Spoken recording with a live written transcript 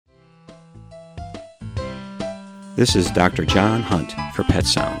This is Dr. John Hunt for Pet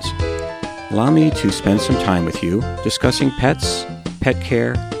Sounds. Allow me to spend some time with you discussing pets, pet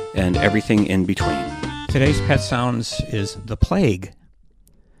care, and everything in between. Today's Pet Sounds is the plague.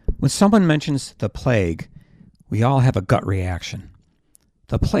 When someone mentions the plague, we all have a gut reaction.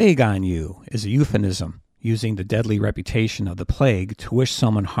 The plague on you is a euphemism using the deadly reputation of the plague to wish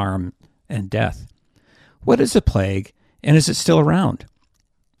someone harm and death. What is a plague, and is it still around?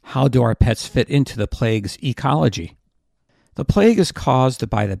 How do our pets fit into the plague's ecology? The plague is caused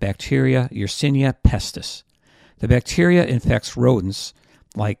by the bacteria Yersinia pestis. The bacteria infects rodents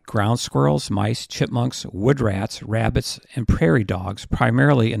like ground squirrels, mice, chipmunks, wood rats, rabbits, and prairie dogs,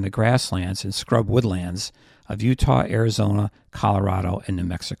 primarily in the grasslands and scrub woodlands of Utah, Arizona, Colorado, and New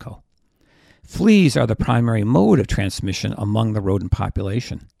Mexico. Fleas are the primary mode of transmission among the rodent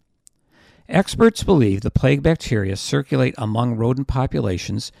population. Experts believe the plague bacteria circulate among rodent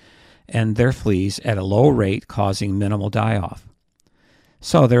populations and their fleas at a low rate, causing minimal die-off.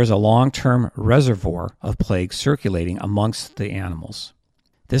 So there is a long-term reservoir of plague circulating amongst the animals.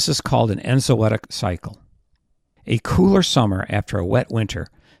 This is called an enzootic cycle. A cooler summer after a wet winter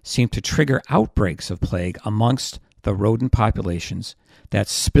seemed to trigger outbreaks of plague amongst the rodent populations that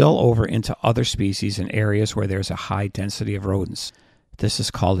spill over into other species in areas where there's a high density of rodents. This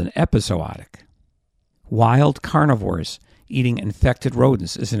is called an epizootic. Wild carnivores eating infected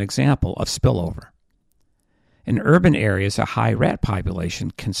rodents is an example of spillover. In urban areas, a high rat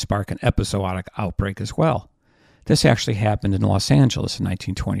population can spark an epizootic outbreak as well. This actually happened in Los Angeles in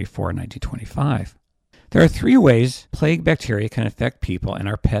 1924 and 1925. There are 3 ways plague bacteria can infect people, and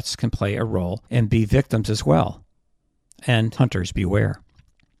our pets can play a role and be victims as well. And hunters beware.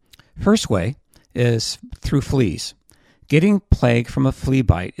 First way is through fleas. Getting plague from a flea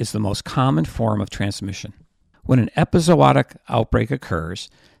bite is the most common form of transmission. When an epizootic outbreak occurs,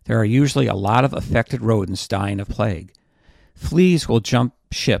 there are usually a lot of affected rodents dying of plague. Fleas will jump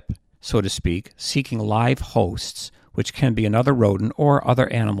ship, so to speak, seeking live hosts, which can be another rodent or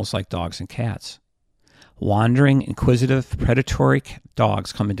other animals like dogs and cats. Wandering, inquisitive, predatory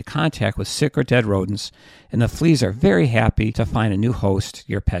dogs come into contact with sick or dead rodents, and the fleas are very happy to find a new host,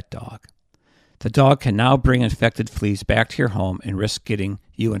 your pet dog. The dog can now bring infected fleas back to your home and risk getting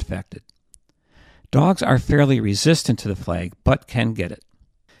you infected. Dogs are fairly resistant to the plague, but can get it.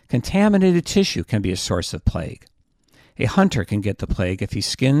 Contaminated tissue can be a source of plague. A hunter can get the plague if he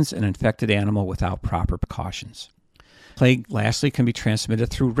skins an infected animal without proper precautions. Plague, lastly, can be transmitted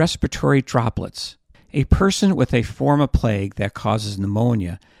through respiratory droplets. A person with a form of plague that causes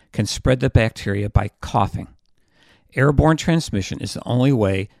pneumonia can spread the bacteria by coughing. Airborne transmission is the only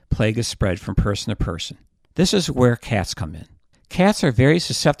way plague is spread from person to person. This is where cats come in. Cats are very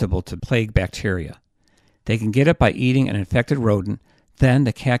susceptible to plague bacteria. They can get it by eating an infected rodent, then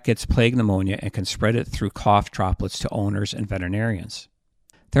the cat gets plague pneumonia and can spread it through cough droplets to owners and veterinarians.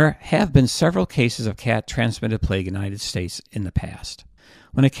 There have been several cases of cat-transmitted plague in the United States in the past.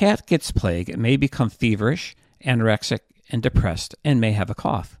 When a cat gets plague, it may become feverish, anorexic, and depressed, and may have a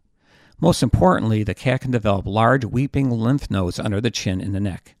cough. Most importantly, the cat can develop large weeping lymph nodes under the chin and the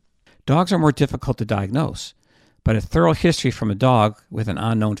neck. Dogs are more difficult to diagnose, but a thorough history from a dog with an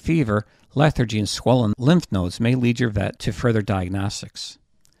unknown fever, lethargy, and swollen lymph nodes may lead your vet to further diagnostics.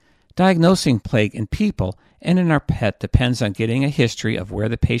 Diagnosing plague in people and in our pet depends on getting a history of where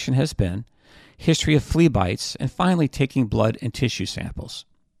the patient has been, history of flea bites, and finally taking blood and tissue samples.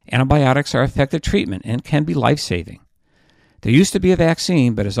 Antibiotics are effective treatment and can be life-saving. There used to be a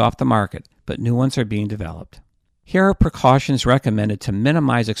vaccine, but is off the market, but new ones are being developed. Here are precautions recommended to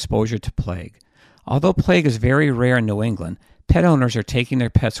minimize exposure to plague. Although plague is very rare in New England, pet owners are taking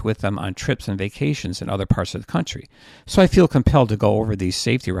their pets with them on trips and vacations in other parts of the country, so I feel compelled to go over these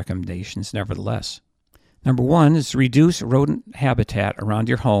safety recommendations nevertheless. Number 1 is reduce rodent habitat around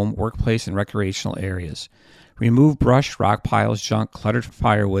your home, workplace, and recreational areas. Remove brush, rock piles, junk, cluttered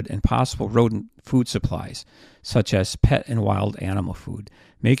firewood, and possible rodent food supplies, such as pet and wild animal food.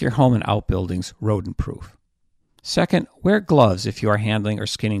 Make your home and outbuildings rodent-proof. Second, wear gloves if you are handling or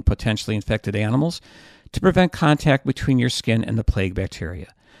skinning potentially infected animals to prevent contact between your skin and the plague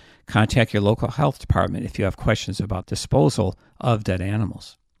bacteria. Contact your local health department if you have questions about disposal of dead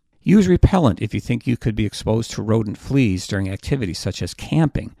animals. Use repellent if you think you could be exposed to rodent fleas during activities such as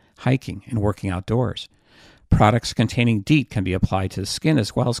camping, hiking, and working outdoors. Products containing DEET can be applied to the skin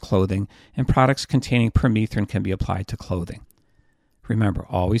as well as clothing, and products containing permethrin can be applied to clothing. Remember,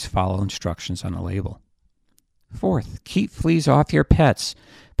 always follow instructions on the label. Fourth, keep fleas off your pets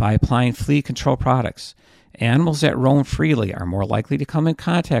by applying flea control products. Animals that roam freely are more likely to come in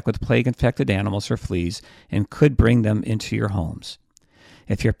contact with plague-infected animals or fleas and could bring them into your homes.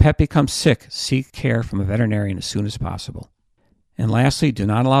 If your pet becomes sick, seek care from a veterinarian as soon as possible. And lastly, do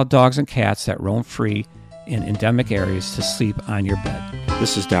not allow dogs and cats that roam free in endemic areas to sleep on your bed.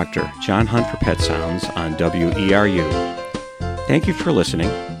 This is Dr. John Hunt for Pet Sounds on WERU. Thank you for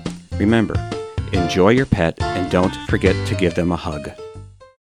listening. Remember, enjoy your pet and don't forget to give them a hug.